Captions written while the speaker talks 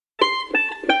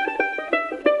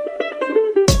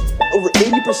over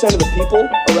 80% of the people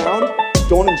around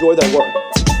don't enjoy their work.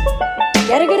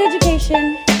 Get a good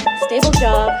education, stable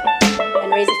job,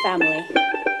 and raise a family.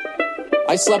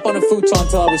 I slept on a futon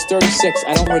until I was 36.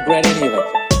 I don't regret any of it.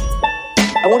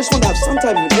 I just wanted to have some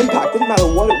type of an impact, didn't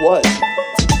matter what it was.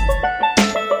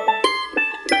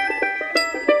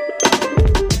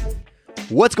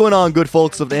 What's going on, good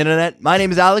folks of the internet? My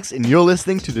name is Alex, and you're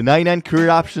listening to the 99 Career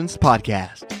Options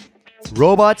podcast.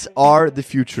 Robots are the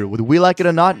future. Whether we like it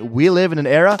or not, we live in an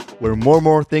era where more and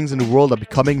more things in the world are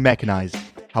becoming mechanized.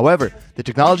 However, the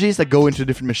technologies that go into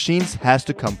different machines has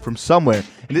to come from somewhere.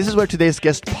 And this is where today's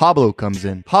guest Pablo comes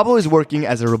in. Pablo is working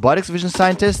as a robotics vision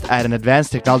scientist at an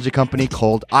advanced technology company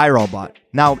called iRobot.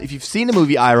 Now, if you've seen the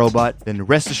movie iRobot, then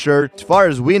rest assured, as far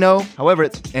as we know, however,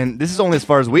 and this is only as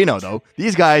far as we know though,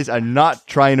 these guys are not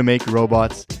trying to make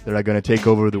robots that are going to take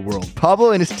over the world.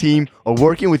 Pablo and his team are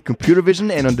working with computer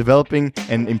vision and on developing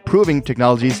and improving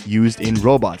technologies used in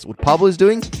robots. What Pablo is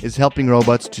doing is helping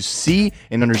robots to see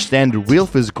and understand the real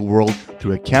physical world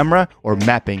through a camera or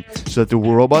mapping so that the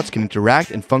robots can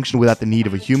interact and function without the need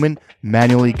of a human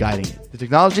manually guiding it. The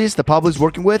technologies that Pablo is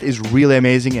working with is really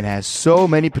amazing and has so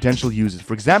many potential uses.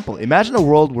 For example, imagine a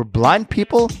world where blind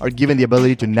people are given the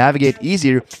ability to navigate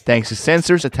easier thanks to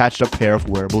sensors attached to a pair of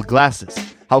wearable glasses.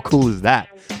 How cool is that?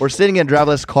 Or sitting in a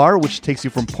driverless car which takes you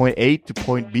from point A to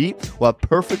point B while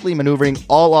perfectly maneuvering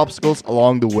all obstacles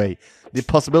along the way. The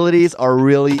possibilities are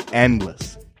really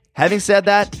endless. Having said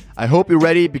that, I hope you're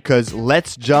ready because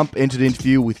let's jump into the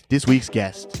interview with this week's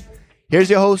guest. Here's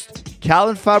your host,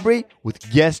 Calvin Fabry,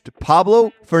 with guest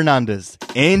Pablo Fernandez.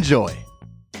 Enjoy.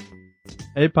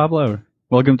 Hey, Pablo.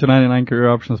 Welcome to 99 Career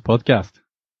Options podcast.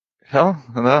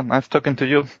 Hello, nice talking to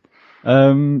you.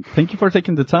 Thank you for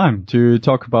taking the time to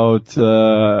talk about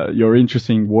your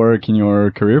interesting work in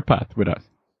your career path with us.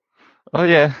 Oh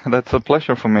yeah, that's a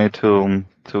pleasure for me to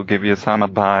give you some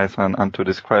advice and to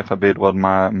describe a bit what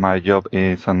my job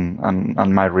is and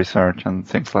my research and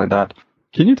things like that.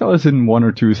 Can you tell us in one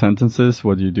or two sentences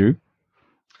what you do?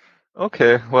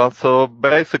 Okay, well, so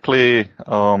basically,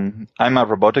 I'm a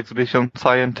robotics vision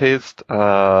scientist,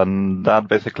 and that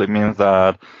basically means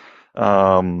that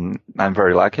I'm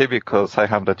very lucky because I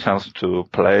have the chance to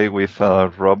play with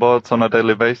robots on a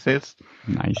daily basis.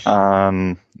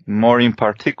 Nice. More in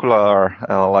particular,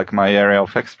 like my area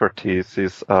of expertise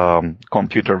is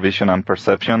computer vision and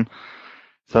perception.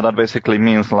 So that basically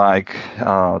means like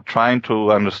trying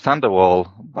to understand the world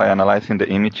by analyzing the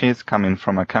images coming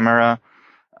from a camera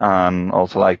and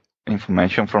also like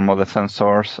information from other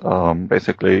sensors,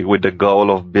 basically with the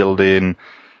goal of building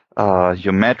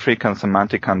geometric and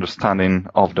semantic understanding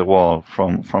of the world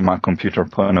from a computer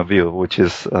point of view, which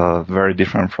is very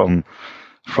different from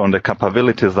the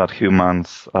capabilities that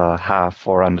humans have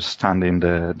for understanding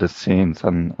the scenes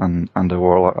and the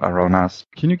world around us.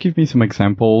 Can you give me some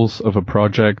examples of a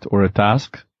project or a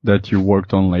task that you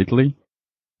worked on lately?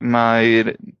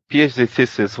 My PhD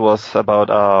thesis was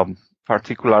about a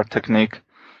particular technique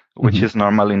which is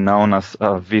normally known as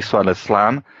visual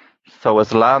SLAM. So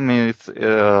SLAM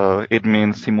it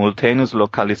means simultaneous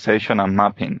localization and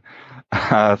mapping.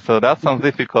 So that sounds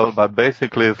difficult, but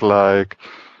basically it's like,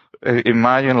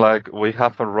 imagine like we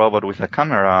have a robot with a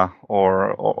camera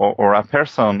or a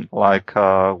person like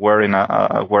wearing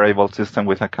a wearable system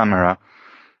with a camera.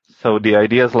 So the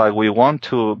idea is like we want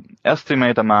to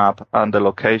estimate a map and the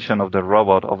location of the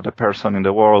robot of the person in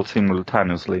the world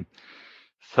simultaneously.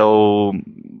 So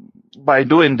by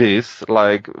doing this,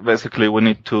 like basically we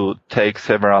need to take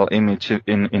several images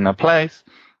in a place,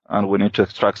 and we need to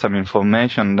extract some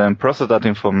information, then process that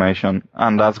information,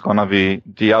 and that's gonna be,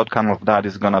 the outcome of that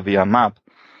is gonna be a map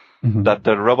that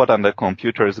the robot and the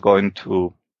computer is going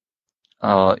to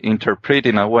interpret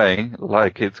in a way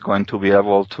like it's going to be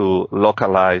able to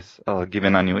localize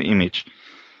given a new image.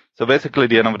 So basically, at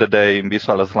the end of the day, in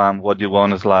Visual SLAM, what you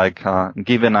want is like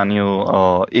given a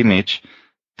new image,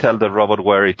 tell the robot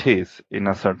where it is in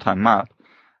a certain map.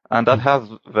 And that has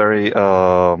very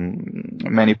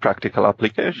many practical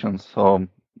applications. So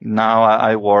now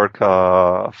I work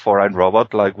for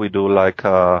iRobot, like we do like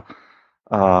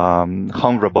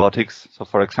home robotics. So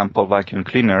for example, vacuum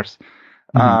cleaners.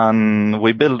 And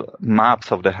we build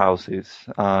maps of the houses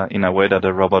in a way that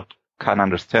the robot can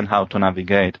understand how to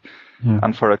navigate. Yeah.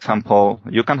 And for example,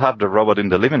 you can have the robot in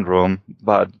the living room,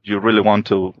 but you really want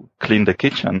to clean the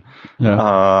kitchen.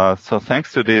 Yeah. So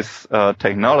thanks to these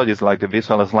technologies like the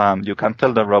Visual SLAM, you can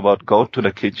tell the robot, go to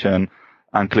the kitchen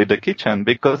and clean the kitchen,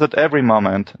 because at every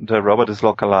moment the robot is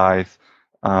localized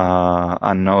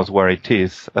and knows where it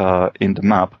is in the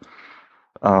map.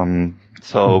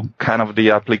 So kind of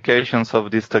the applications of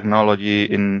this technology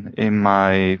in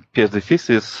my PhD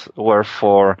thesis were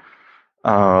for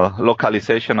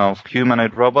localization of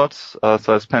humanoid robots.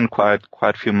 So I spent quite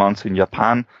a few months in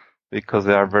Japan because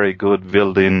they are very good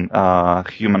building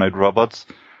humanoid robots.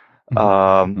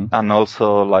 And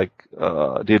also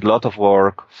did a lot of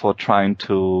work for trying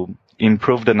to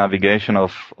improve the navigation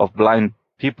of blind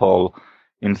people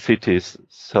in cities.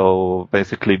 So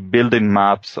basically building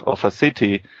maps of a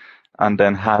city and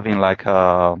then having like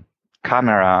a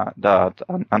camera that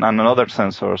and other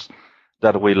sensors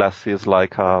that will assist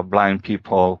like blind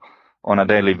people on a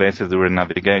daily basis during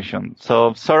navigation.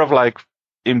 So sort of like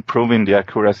improving the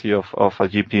accuracy of a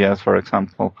GPS, for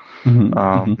example,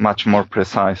 much more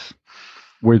precise.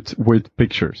 With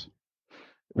pictures.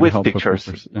 With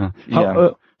pictures. Yeah.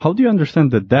 How do you understand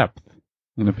the depth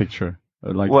in a picture?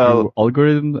 Through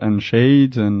algorithms and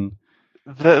shades and.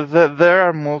 There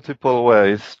are multiple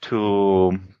ways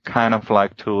to kind of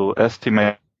like to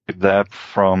estimate depth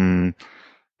from.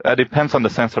 It depends on the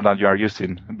sensor that you are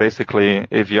using. Basically,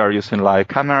 if you are using like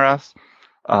cameras,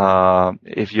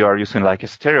 if you are using like a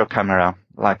stereo camera,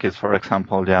 like it's for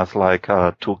example just like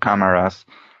 2 cameras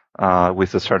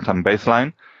with a certain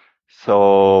baseline,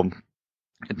 so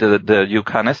you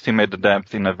can estimate the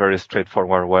depth in a very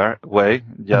straightforward way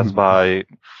just by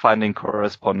finding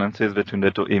correspondences between the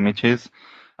 2 images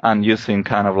and using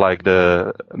kind of like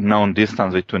the known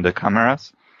distance between the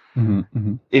cameras.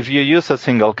 If you use a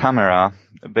single camera,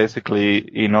 basically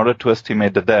in order to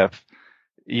estimate the depth,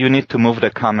 you need to move the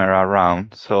camera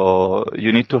around. So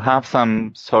you need to have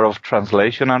some sort of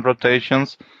translation and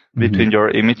rotations between your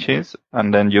images,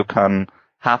 and then you can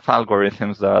have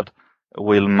algorithms that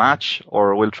will match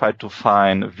or will try to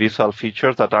find visual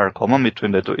features that are common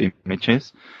between the 2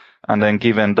 images. And then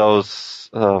given those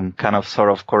kind of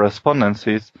sort of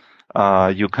correspondences,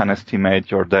 you can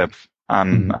estimate your depth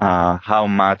and how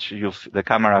much the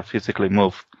camera physically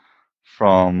moved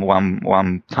from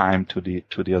one time to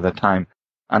the other time.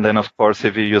 And then, of course,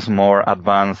 if you use more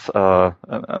advanced,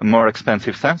 more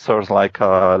expensive sensors like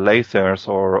lasers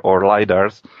or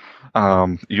LiDARs,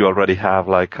 you already have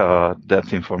like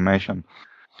depth information.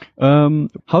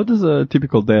 How does a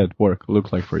typical day at work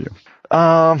look like for you?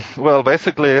 Well,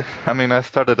 basically, I mean, I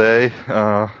start the day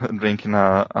drinking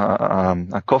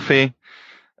a coffee,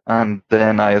 and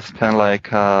then I spend like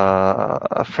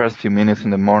first few minutes in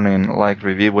the morning like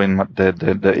reviewing the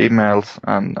emails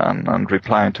and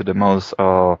replying to the most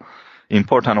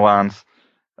important ones.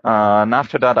 And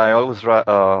after that, I always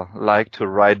like to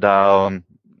write down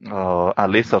a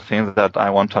list of things that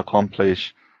I want to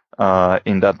accomplish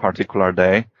in that particular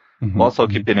day. Also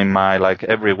keeping in mind, like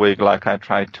every week, like I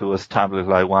try to establish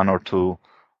like 1 or 2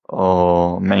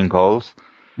 main goals.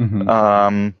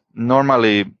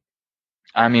 Normally,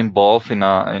 I'm involved in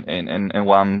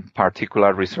one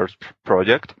particular research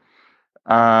project.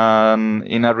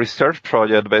 In a research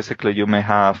project, basically, you may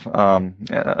have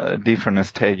different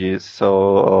stages.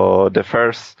 So the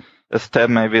first step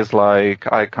maybe is like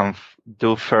I can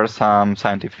do first some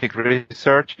scientific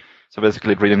research. So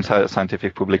basically reading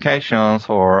scientific publications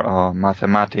or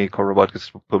mathematics or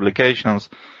robotics publications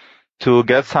to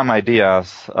get some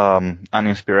ideas and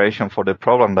inspiration for the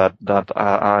problem that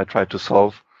I try to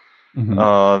solve.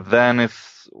 Then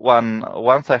it's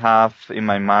once I have in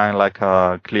my mind like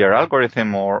a clear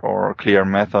algorithm or clear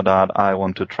method that I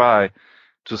want to try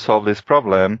to solve this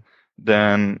problem,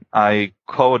 then I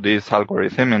code this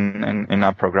algorithm in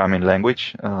a programming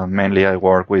language. Mainly I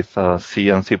work with C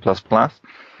and C++.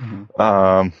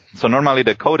 So normally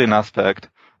the coding aspect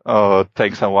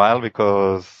takes a while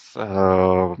because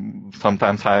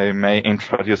sometimes I may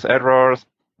introduce errors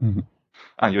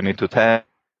and you need to test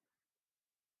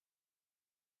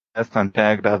and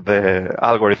check that the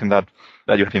algorithm that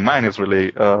you have in mind is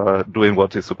really doing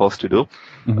what it's supposed to do.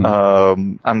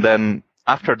 And then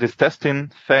after this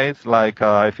testing phase, like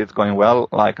if it's going well,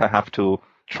 like I have to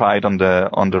try it on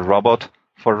the robot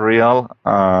for real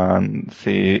and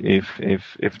see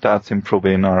if that's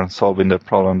improving or solving the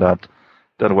problem that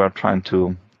we're trying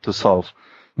to solve.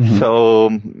 So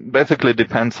basically it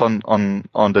depends on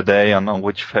the day and on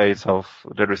which phase of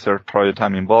the research project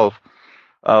I'm involved.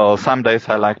 Some days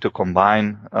I like to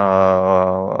combine,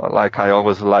 like I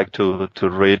always like to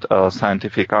read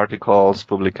scientific articles,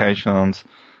 publications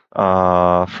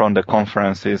from the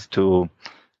conferences to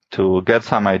get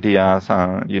some ideas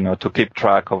and to keep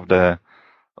track of the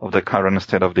current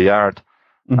state of the art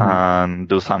and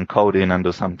do some coding and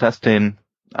do some testing.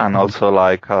 And also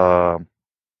like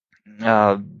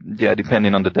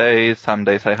depending on the day, some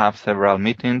days I have several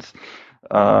meetings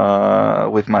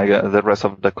with the rest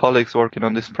of the colleagues working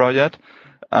on this project,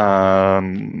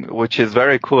 which is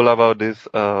very cool about this.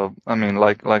 I mean,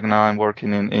 like now I'm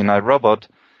working in iRobot,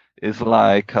 it's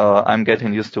like I'm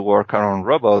getting used to work around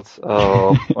robots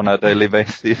on a daily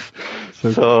basis.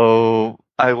 So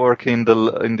I work in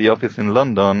the office in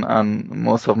London, and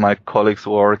most of my colleagues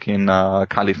work in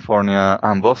California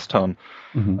and Boston.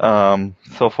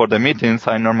 So for the meetings,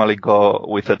 I normally go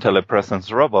with a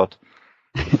telepresence robot.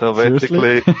 So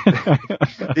basically,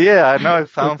 yeah, I know it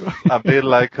sounds a bit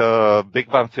like Big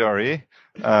Bang Theory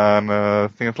and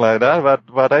things like that,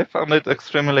 but I found it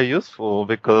extremely useful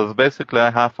because basically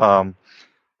I have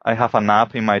an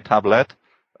app in my tablet,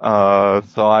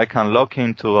 so I can log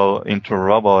into a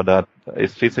robot that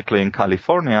is physically in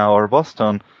California or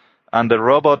Boston, and the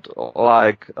robot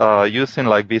using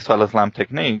visual SLAM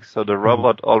techniques. So the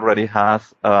robot already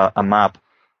has a map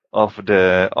of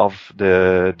the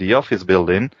office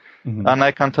building, and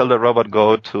I can tell the robot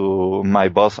go to my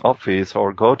boss office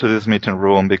or go to this meeting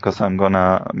room because I'm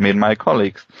gonna meet my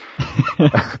colleagues.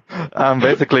 And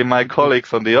basically my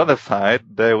colleagues on the other side,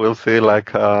 they will see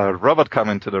a robot come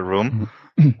into the room,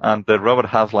 and the robot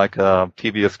has a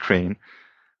TV screen,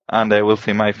 and they will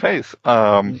see my face,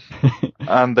 and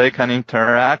they can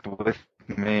interact with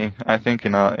me, I think,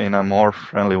 in a more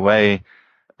friendly way.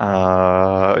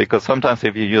 Because sometimes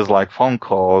if you use phone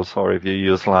calls or if you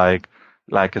use like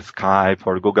Skype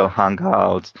or Google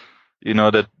Hangouts,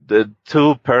 the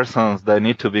two persons, they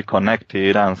need to be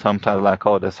connected, and sometimes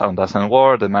the sound doesn't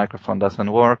work, the microphone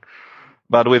doesn't work.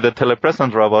 But with the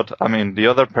telepresence robot, I mean, the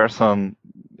other person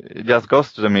just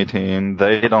goes to the meeting.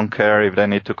 They don't care if they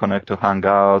need to connect to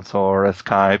Hangouts or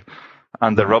Skype,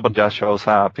 and the robot just shows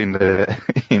up in the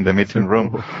meeting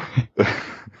room.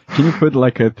 Can you put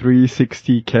a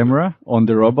 360 camera on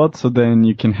the robot so then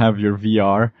you can have your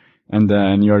VR and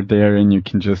then you're there and you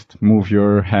can just move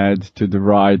your head to the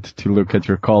right to look at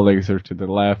your colleagues or to the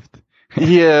left?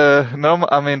 Yeah, no,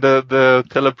 I mean, the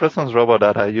telepresence robot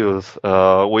that I use,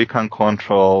 we can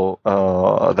control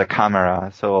the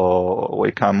camera. So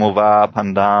we can move up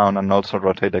and down and also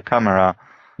rotate the camera.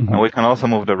 And we can also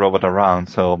move the robot around.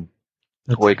 So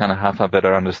we can have a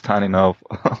better understanding of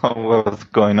what's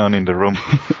going on in the room.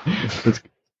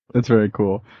 That's very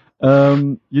cool.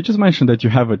 You just mentioned that you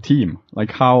have a team.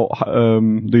 How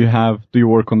do you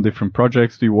work on different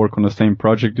projects? Do you work on the same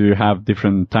project? Do you have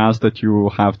different tasks that you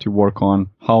have to work on?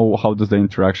 How does the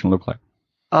interaction look like?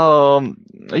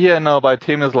 My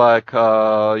team is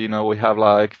we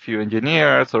have few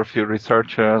engineers or few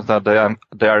researchers that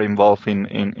they are involved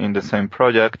in the same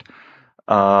project.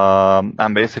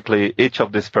 And basically each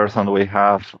of these persons, we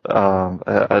have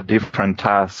a different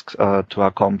task to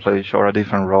accomplish or a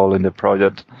different role in the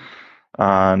project.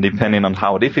 And depending on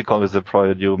how difficult is the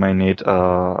project, you may need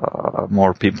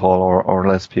more people or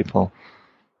less people.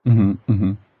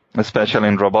 Especially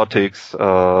in robotics,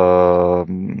 I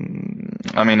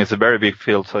mean, it's a very big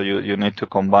field, so you need to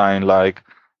combine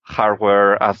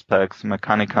hardware aspects,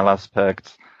 mechanical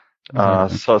aspects,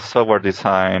 software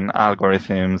design,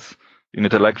 algorithms. You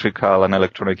need electrical and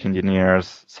electronic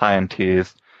engineers,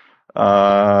 scientists.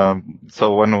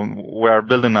 So when we are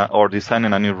building or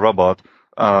designing a new robot,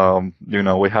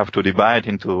 we have to divide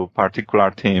into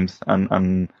particular teams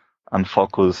and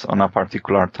focus on a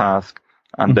particular task,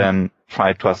 and then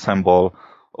try to assemble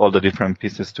all the different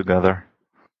pieces together.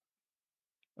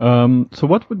 So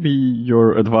what would be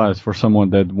your advice for someone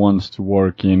that wants to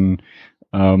work in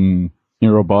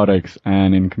robotics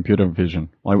and in computer vision?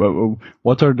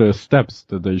 What are the steps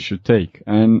that they should take?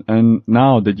 And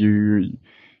now that you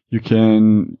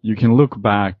can look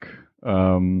back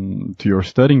to your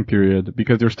studying period,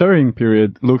 because your studying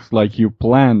period looks like you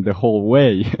planned the whole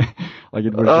way,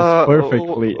 it was just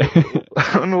perfectly.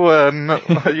 Well, no,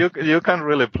 you can't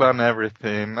really plan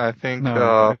everything. I think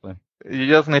exactly. You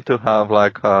just need to have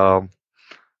a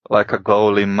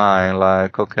goal in mind,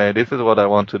 okay, this is what I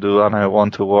want to do, and I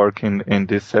want to work in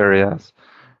these areas.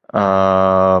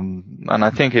 And I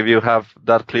think if you have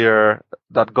that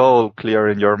goal clear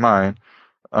in your mind,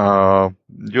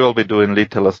 you'll be doing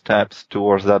little steps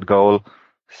towards that goal.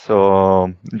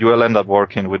 So you will end up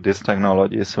working with this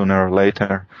technology sooner or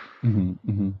later.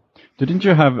 Didn't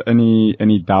you have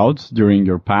any doubts during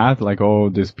your path?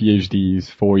 This PhD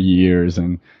is 4 years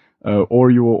and or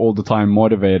you were all the time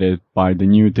motivated by the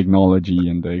new technology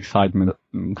and the exciting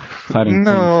things happening?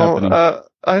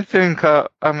 I think,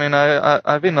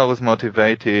 I've been always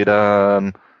motivated,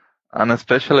 and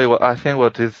especially I think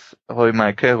what in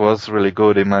my case was really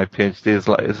good in my PhD is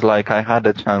I had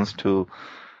a chance to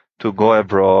go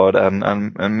abroad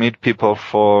and meet people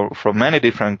from many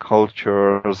different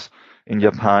cultures in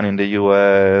Japan, in the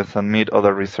US, and meet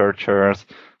other researchers.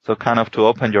 So kind of to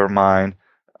open your mind.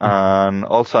 And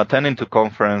also attending to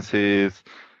conferences,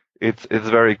 it's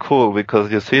very cool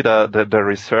because you see that the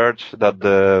research that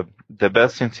the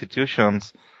best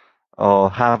institutions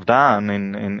have done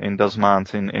in those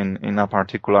months in a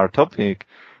particular topic.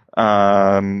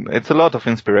 It's a lot of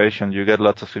inspiration. You get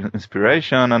lots of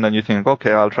inspiration, and then you think,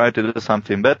 okay, I'll try to do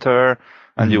something better.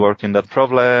 And you work in that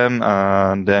problem.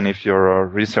 And then if your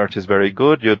research is very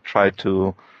good, you try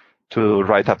to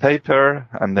write a paper.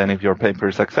 And then if your paper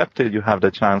is accepted, you have the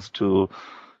chance to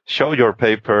show your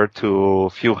paper to a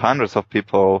few hundreds of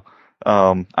people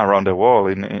around the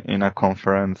world in a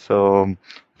conference. So I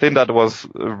think that was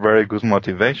a very good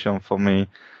motivation for me,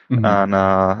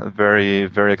 and very,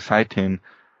 very exciting.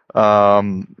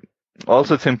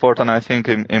 Also, it's important, I think,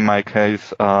 in my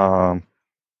case, I'm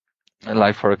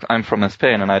from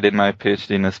Spain and I did my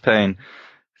PhD in Spain.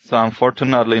 So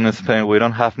unfortunately in Spain, we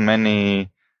don't have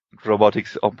many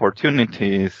robotics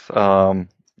opportunities,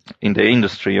 in the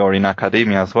industry or in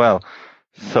academia as well.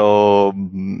 So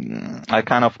I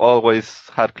kind of always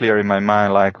had clear in my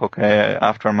mind, like, okay,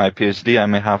 after my PhD, I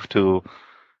may have to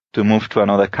move to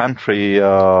another country,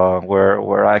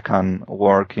 where I can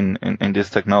work in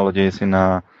these technologies in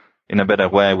a better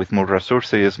way with more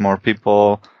resources, more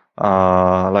people,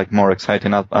 like more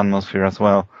exciting atmosphere as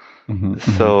well.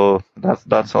 So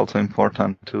that's also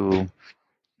important to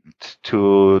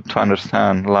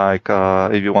understand. Like,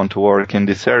 if you want to work in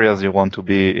these areas, you want to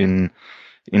be in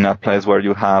a place where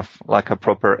you have like a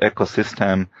proper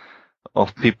ecosystem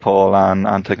of people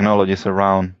and technologies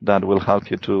around that will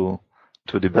help you to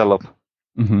develop.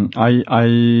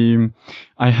 I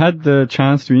had the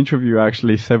chance to interview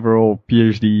actually several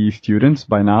PhD students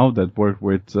by now that work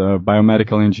with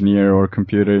biomedical engineer or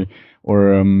computing,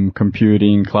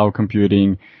 cloud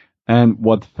computing. And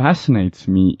what fascinates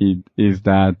me is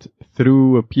that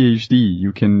through a PhD,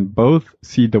 you can both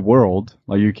see the world,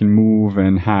 like you can move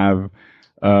and have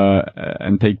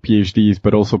and take PhDs,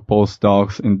 but also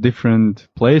postdocs in different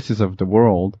places of the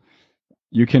world.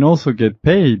 You can also get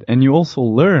paid, and you also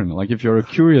learn. Like, if you're a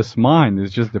curious mind,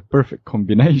 it's just the perfect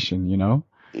combination, you know?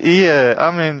 Yeah,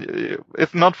 I mean,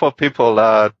 it's not for people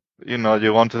that,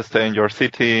 you want to stay in your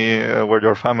city, where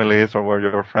your family is or where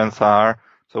your friends are,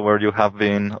 so where you have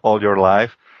been all your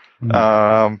life.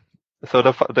 So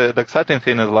the exciting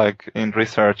thing is, like, in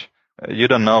research, you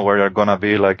don't know where you're gonna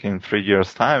be, like, in 3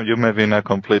 years' time. You may be in a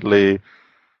completely,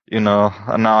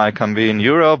 now I can be in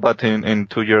Europe, but in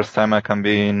 2 years' time I can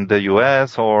be in the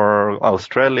US or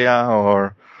Australia,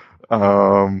 or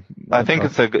I think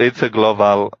it's a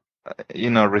global,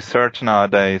 research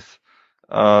nowadays,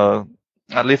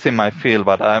 at least in my field,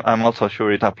 but I'm also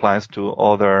sure it applies to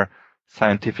other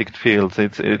scientific fields.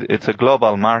 It's a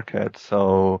global market,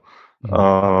 so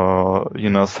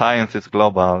science is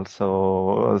global.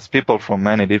 So it's people from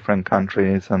many different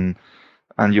countries, and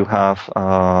you have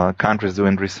countries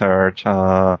doing research.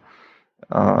 So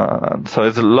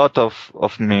it's a lot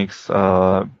of mix,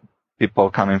 people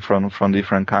coming from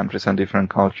different countries and different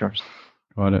cultures.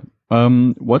 Got it.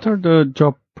 What are the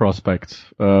job prospects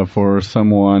for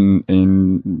someone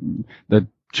that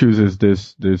chooses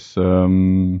this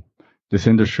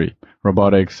industry,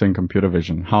 robotics and computer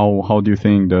vision? How do you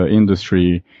think the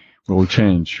industry will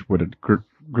change? Would it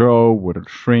grow? Would it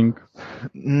shrink?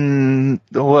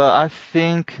 Well, I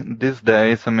think these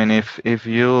days, I mean, if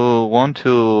you want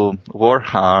to work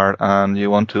hard and you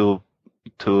want to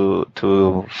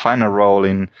find a role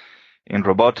in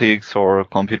robotics or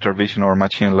computer vision or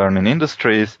machine learning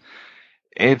industries,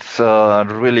 it's a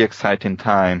really exciting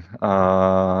time.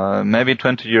 Maybe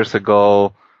 20 years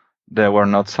ago, there were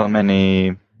not so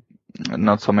many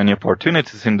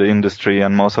opportunities in the industry,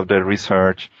 and most of the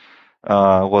research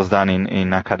was done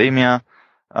in academia.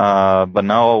 But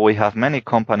now we have many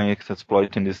companies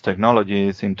exploiting these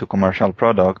technologies into commercial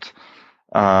products.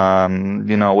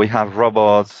 We have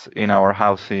robots in our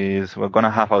houses. We're going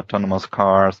to have autonomous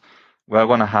cars. We're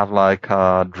going to have like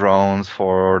drones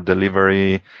for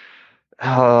delivery.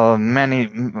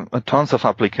 Tons of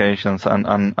applications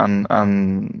and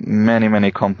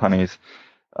many companies.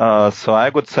 So I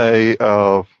would say,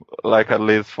 like, at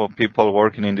least for people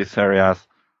working in these areas,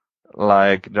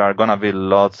 like, there are gonna be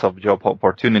lots of job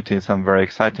opportunities and very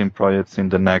exciting projects in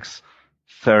the next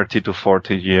 30 to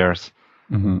 40 years.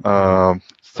 So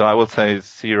I would say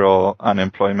 0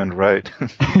 unemployment rate.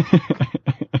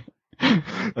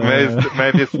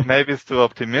 Maybe it's too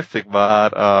optimistic,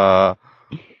 but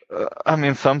I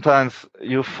mean, sometimes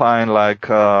you find, like,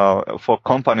 for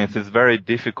companies, it's very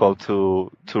difficult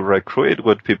to recruit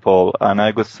good people. And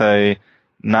I would say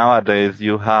nowadays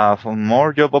you have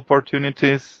more job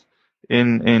opportunities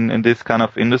in this kind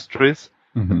of industries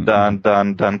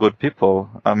than good people.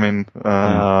 I mean,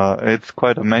 it's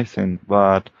quite amazing,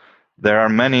 but there are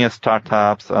many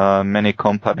startups, many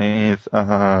companies,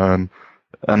 and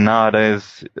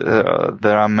nowadays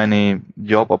there are many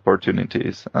job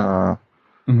opportunities.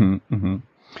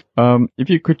 If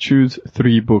you could choose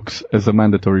 3 books as a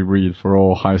mandatory read for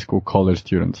all high school, college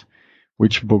students,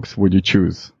 which books would you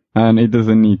choose? And it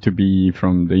doesn't need to be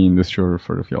from the industry or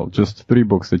for the field. Just 3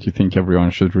 books that you think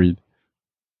everyone should read.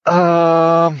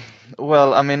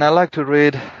 Well, I mean, I like to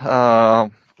read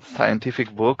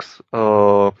scientific books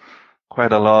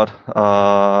quite a lot.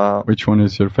 Which one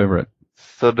is your favorite?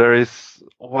 So there is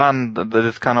one that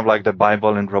is kind of like the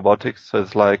Bible in robotics. So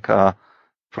it's like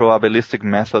probabilistic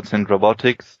methods in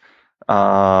robotics.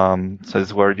 So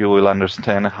it's where you will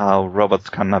understand how robots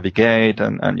can navigate,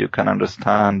 and you can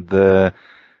understand the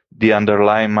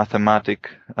underlying mathematic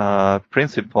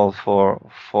principles for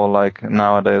like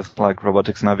nowadays, like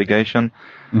robotics navigation.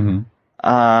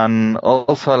 And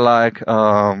also I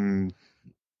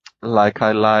like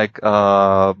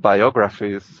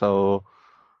biographies. So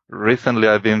recently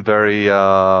I've been very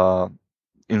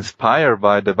inspired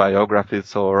by the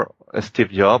biographies or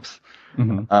Steve Jobs.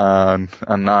 And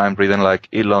now I'm reading like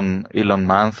Elon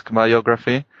Musk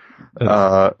biography.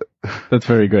 That's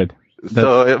very good.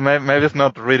 So maybe it's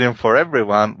not reading for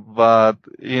everyone, but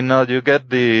you get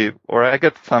I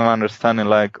get some understanding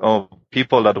like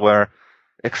people that were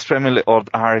extremely or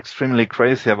are extremely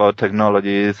crazy about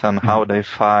technologies and how they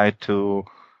fight to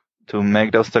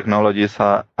make those technologies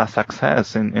a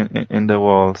success in the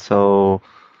world. So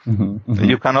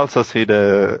you can also see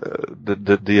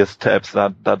the steps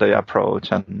that they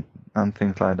approach and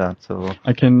things like that. So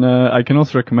I can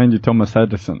also recommend you Thomas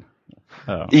Edison.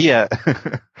 Yeah.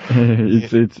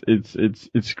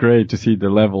 It's great to see the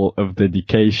level of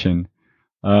dedication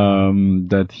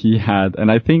that he had,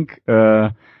 and I think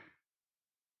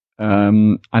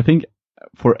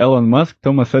for Elon Musk,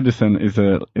 Thomas Edison is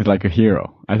like a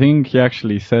hero. I think he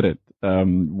actually said it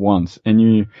once,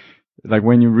 and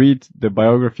when you read the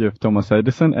biography of Thomas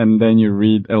Edison and then you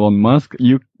read Elon Musk,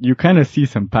 you kind of see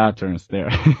some patterns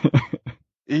there.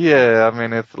 Yeah, I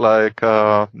mean, it's like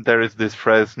there is this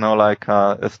phrase,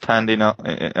 standing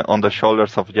on the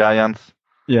shoulders of giants.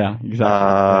 Yeah,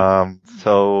 exactly.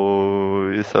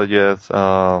 So yes,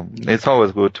 it's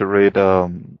always good to read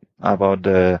about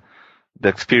the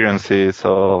experiences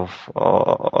of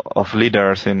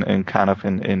leaders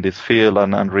in this field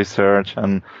and research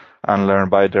and learn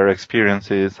by their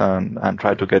experiences and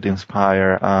try to get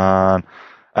inspired and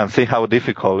see how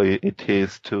difficult it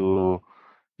is to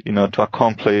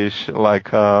accomplish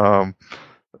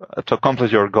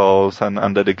your goals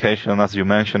and dedication, as you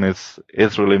mentioned, is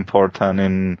really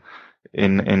important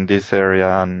in this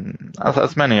area and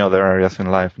as many other areas in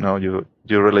life. You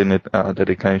really need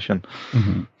dedication.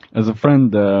 As a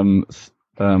friend of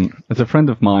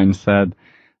mine said,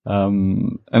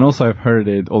 and also I've heard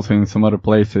it also in some other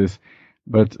places,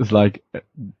 but it's like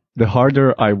the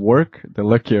harder I work, the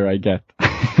luckier I get.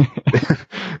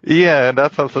 Yeah,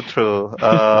 that's also true.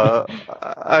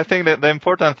 I think that the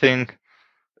important thing,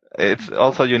 it's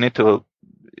also you need to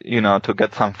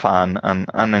get some fun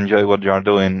and enjoy what you are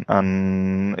doing.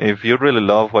 And if you really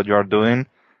love what you are doing,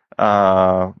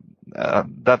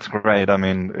 that's great. I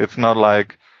mean, it's not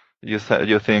like you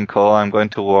think, I'm going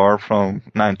to work from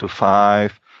 9 to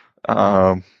 5,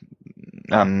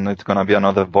 and it's going to be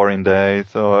another boring day.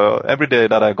 So every day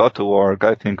that I go to work,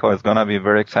 I think, it's going to be a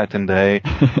very exciting day.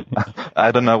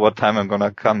 I don't know what time I'm going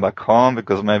to come back home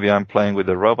because maybe I'm playing with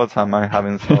the robots. I'm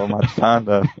having so much fun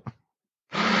that...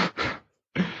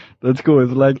 That's cool.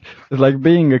 It's like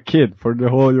being a kid for the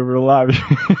whole of your life.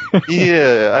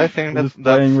 Yeah, I think that's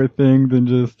playing with things and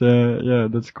just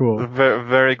that's cool. Very,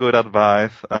 very good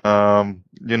advice.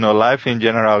 Life in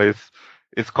general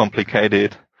is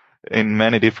complicated in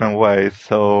many different ways.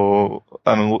 So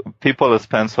people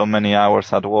spend so many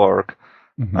hours at work.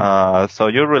 So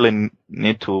you really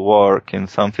need to work in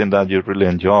something that you really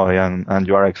enjoy and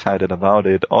you are excited about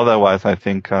it. Otherwise, I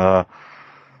think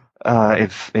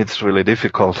it's really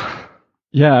difficult.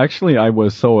 Yeah, actually, I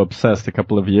was so obsessed a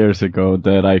couple of years ago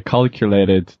that I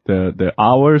calculated the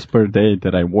hours per day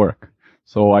that I work.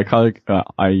 So I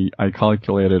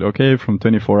calculated, okay, from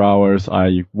 24 hours,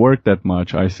 I work that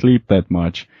much, I sleep that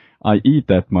much, I eat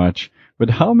that much,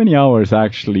 but how many hours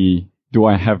actually do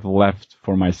I have left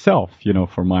for myself,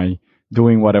 for my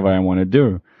doing whatever I want to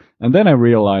do? And then I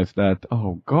realized that,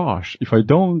 oh gosh, if I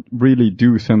don't really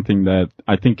do something that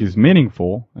I think is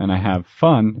meaningful and I have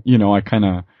fun, I kind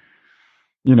of,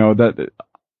 that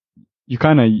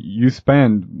you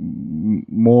spend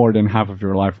more than half of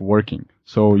your life working.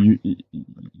 So you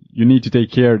need to take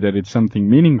care that it's something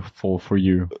meaningful for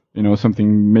you,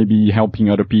 something maybe helping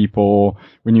other people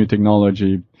with new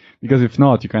technology. Because if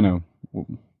not, you kind of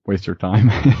waste your time.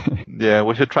 Yeah,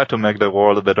 we should try to make the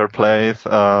world a better place,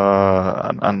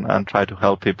 and try to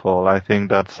help people. I think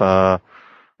that's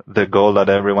the goal that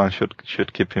everyone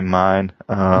should keep in mind.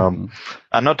 And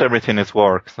not everything is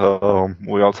work, so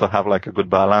we also have like a good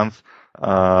balance.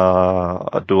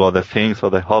 Do other things,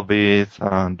 other hobbies,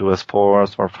 do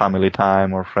sports or family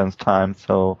time or friends time.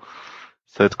 So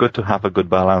it's good to have a good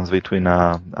balance between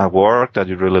a work that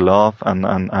you really love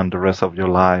and the rest of your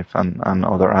life and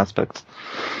other aspects.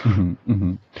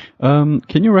 Can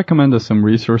you recommend us some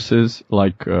resources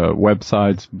like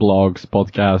websites, blogs,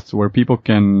 podcasts where people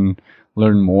can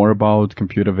learn more about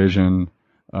computer vision,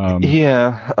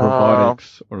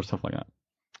 robotics, or stuff like that?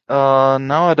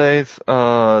 Nowadays,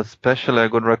 especially I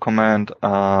would recommend,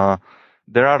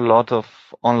 there are a lot of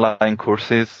online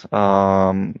courses,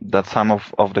 that some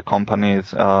of the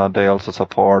companies, they also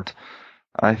support.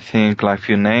 I think like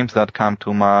few names that come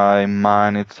to my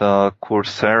mind, it's,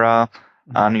 Coursera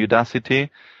and Udacity.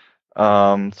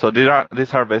 So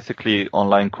these are basically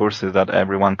online courses that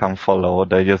everyone can follow.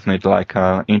 They just need like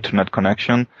an internet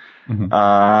connection.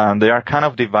 They are kind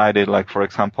of divided. Like, for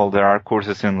example, there are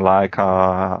courses in like,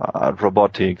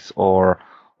 robotics or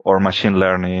machine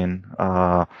learning,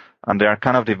 and they are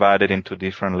kind of divided into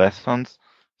different lessons.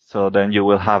 So then you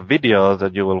will have videos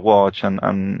that you will watch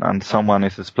and someone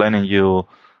is explaining you,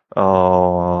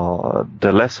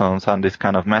 the lessons and these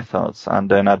kind of methods. And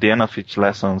then at the end of each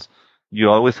lessons, you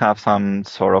always have some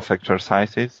sort of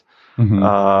exercises,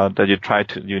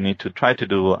 that you need to try to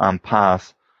do and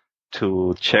pass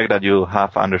to check that you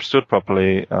have understood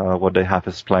properly, what they have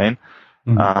explained.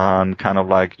 And kind of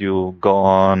like you go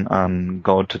on and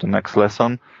go to the next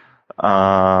lesson.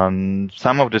 And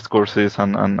some of these courses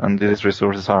and these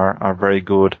resources are very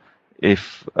good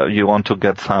if you want to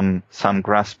get some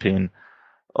grasping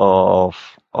of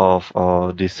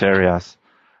these areas.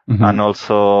 And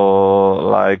also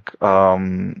like, I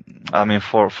mean,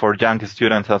 for young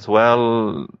students as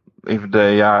well, if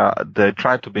they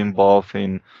try to be involved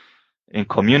in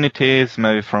communities,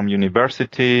 maybe from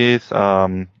universities.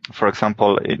 For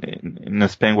example, in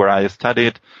Spain where I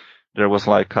studied, there was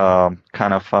like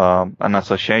kind of an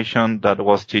association that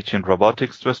was teaching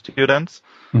robotics to students.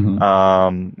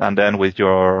 And then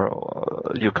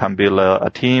you can build a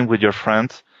team with your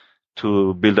friends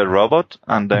to build a robot.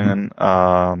 And then,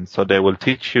 so they will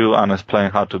teach you and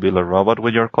explain how to build a robot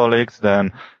with your colleagues.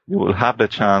 Then you will have the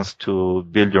chance to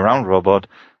build your own robot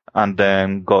and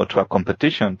then go to a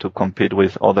competition to compete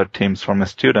with other teams from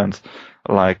students,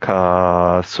 like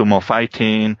sumo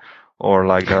fighting or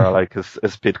like a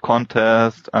speed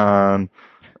contest and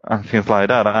things like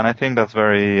that. And I think that's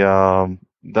very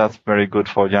good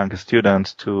for young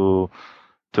students to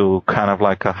kind of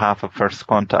like have a first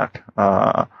contact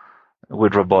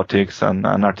with robotics and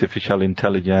artificial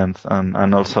intelligence,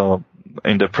 and also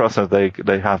in the process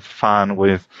they have fun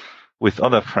with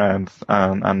other friends,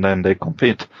 and then they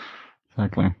compete.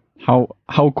 Exactly. How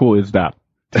cool is that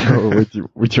to go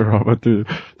with your robot to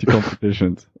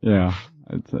competitions? Yeah.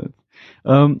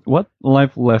 What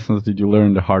life lessons did you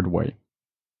learn the hard way?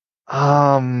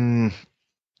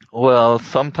 Well,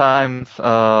 sometimes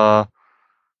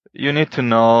you need to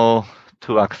know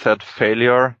to accept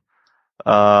failure.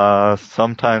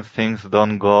 Sometimes things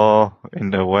don't go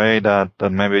in the way that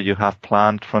maybe you have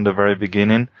planned from the very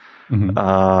beginning.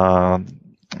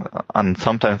 And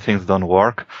sometimes things don't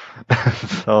work.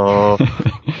 So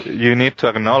you need to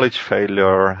acknowledge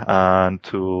failure and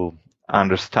to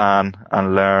understand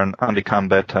and learn and become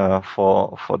better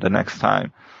for the next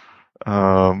time.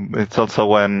 It's also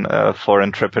when, for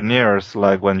entrepreneurs,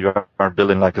 like when you are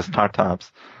building like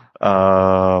startups,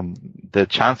 the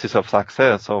chances of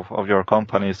success of your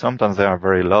company, sometimes they are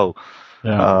very low.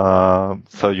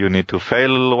 So you need to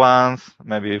fail once,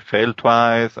 maybe fail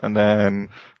twice, and then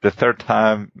the third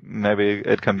time, maybe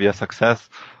it can be a success.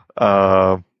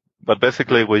 But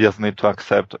basically we just need to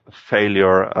accept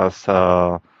failure as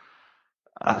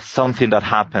something that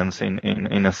happens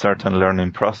in a certain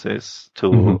learning process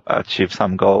to achieve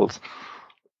some goals.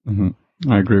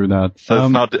 I agree with that.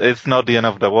 So it's not the end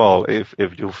of the world if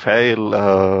you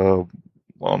fail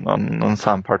on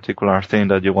some particular thing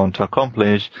that you want to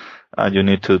accomplish, and you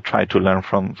need to try to learn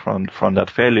from that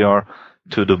failure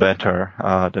to do better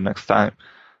the next time.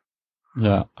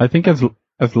 Yeah, I think as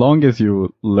long as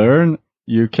you learn,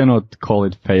 you cannot call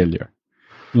it failure,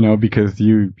 because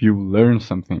you learn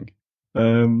something.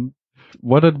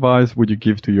 What advice would you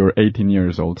give to your 18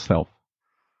 years old self?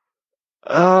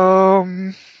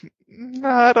 I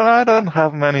don't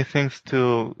have many things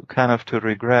to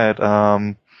regret.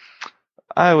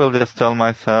 I will just tell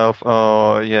myself,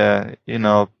 oh yeah,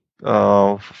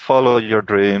 follow your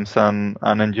dreams and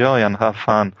enjoy and have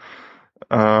fun.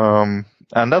 And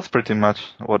that's pretty much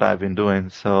what I've been doing.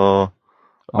 So,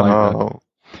 I like that.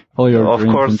 Follow your of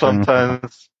dreams course, in general.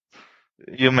 sometimes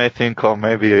you may think, oh,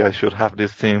 maybe I should have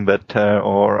this thing better,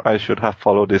 or I should have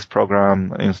followed this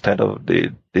program instead of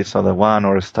this other one,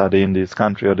 or study in this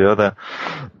country or the other.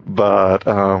 But,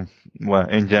 well,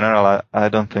 in general, I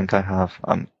don't think I have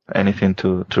anything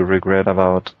to regret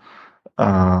about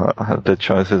the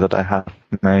choices that I have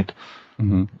made.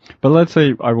 Mm-hmm. But let's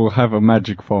say I will have a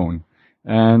magic phone.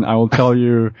 And I will tell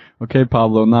you, okay,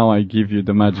 Pablo, now I give you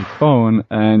the magic phone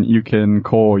and you can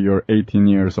call your 18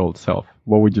 years old self.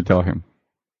 What would you tell him?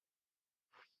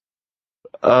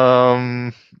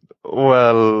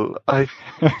 Well, I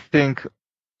think,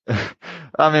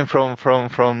 I mean, from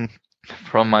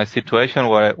my situation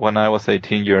when I was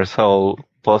 18 years old,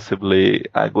 possibly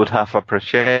I would have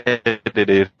appreciated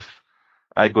if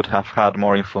I could have had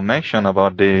more information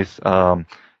about these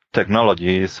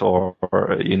technologies, or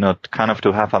kind of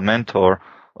to have a mentor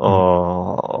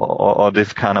or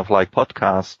this kind of like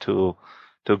podcast to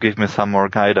give me some more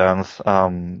guidance.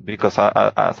 Because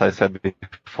as I said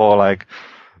before, like,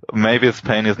 maybe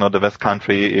Spain is not the best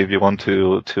country if you want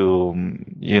to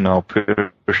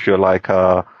pursue like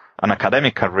an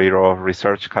academic career or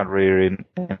research career in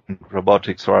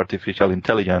robotics or artificial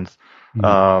intelligence.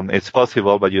 It's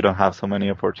possible, but you don't have so many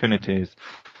opportunities.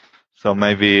 So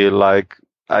maybe like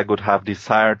I would have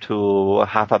desired to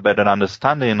have a better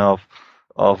understanding of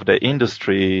the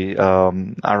industry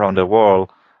around the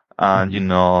world,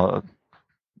 and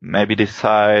maybe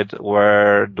decide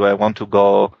where do I want to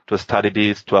go to study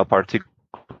this to a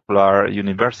particular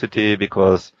university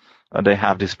because they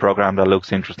have this program that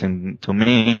looks interesting to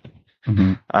me.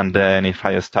 Mm-hmm. And then if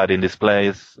I study in this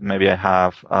place, maybe I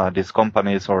have these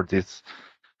companies or these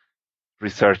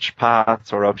research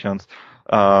paths or options.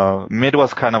 It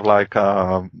was kind of like,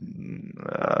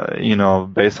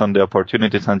 based on the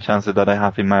opportunities and chances that I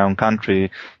have in my own country,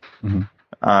 mm-hmm.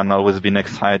 and always been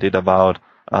excited about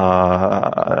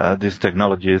these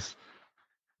technologies.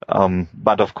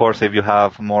 But of course, if you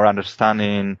have more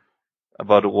understanding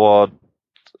about what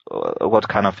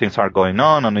kind of things are going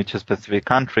on each specific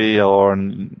country, or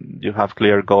you have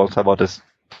clear goals about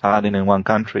studying in one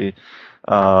country,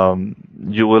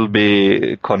 you will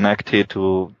be connected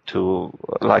to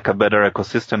like a better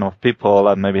ecosystem of people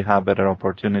and maybe have better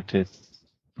opportunities.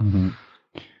 Mm-hmm.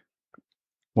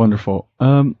 Wonderful.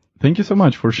 Thank you so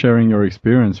much for sharing your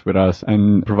experience with us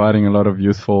and providing a lot of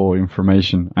useful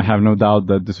information. I have no doubt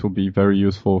that this will be very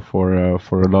useful for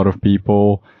a lot of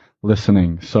people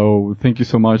listening. So thank you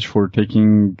so much for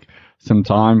taking some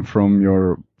time from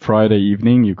your Friday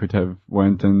evening. You could have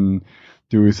went and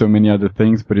do so many other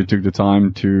things, but you took the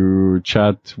time to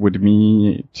chat with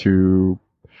me to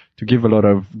give a lot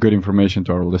of good information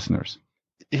to our listeners.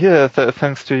 Yeah,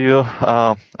 thanks to you.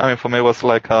 For me, it was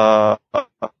like a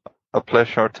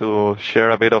pleasure to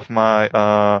share a bit of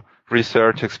my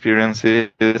research experiences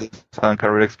and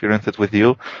career experiences with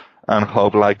you, and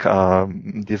hope like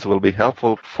this will be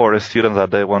helpful for the students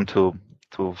that they want to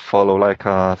follow like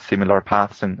similar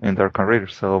paths in their career.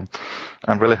 So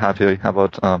I'm really happy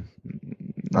about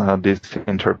this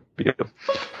interview.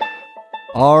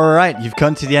 All right, you've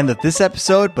come to the end of this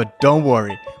episode, but don't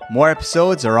worry, more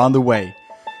episodes are on the way.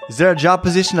 Is there a job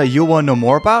position that you want to know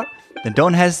more about? Then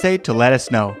don't hesitate to let us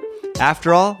know.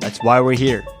 After all, that's why we're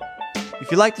here.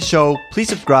 If you like the show, please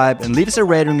subscribe and leave us a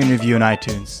rating and review on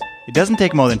iTunes. It doesn't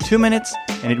take more than 2 minutes,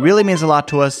 and it really means a lot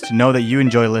to us to know that you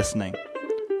enjoy listening.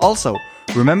 Also,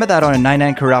 remember that on the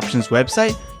 99 Career Options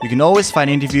website, you can always find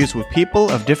interviews with people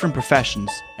of different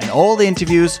professions, and all the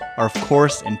interviews are of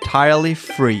course entirely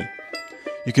free.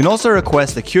 You can also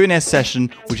request a Q&A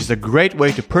session, which is a great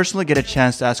way to personally get a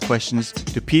chance to ask questions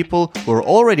to people who are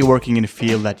already working in a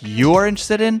field that you are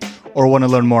interested in or want to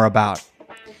learn more about.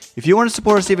 If you want to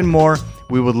support us even more,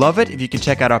 we would love it if you can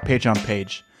check out our Patreon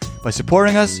page. By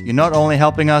supporting us, you're not only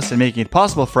helping us and making it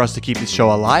possible for us to keep this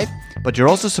show alive, but you're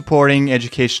also supporting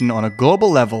education on a global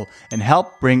level and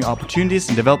help bring opportunities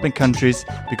in developing countries,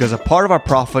 because a part of our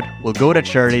profit will go to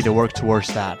charity to work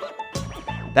towards that.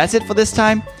 That's it for this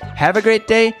time. Have a great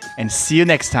day and see you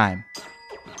next time.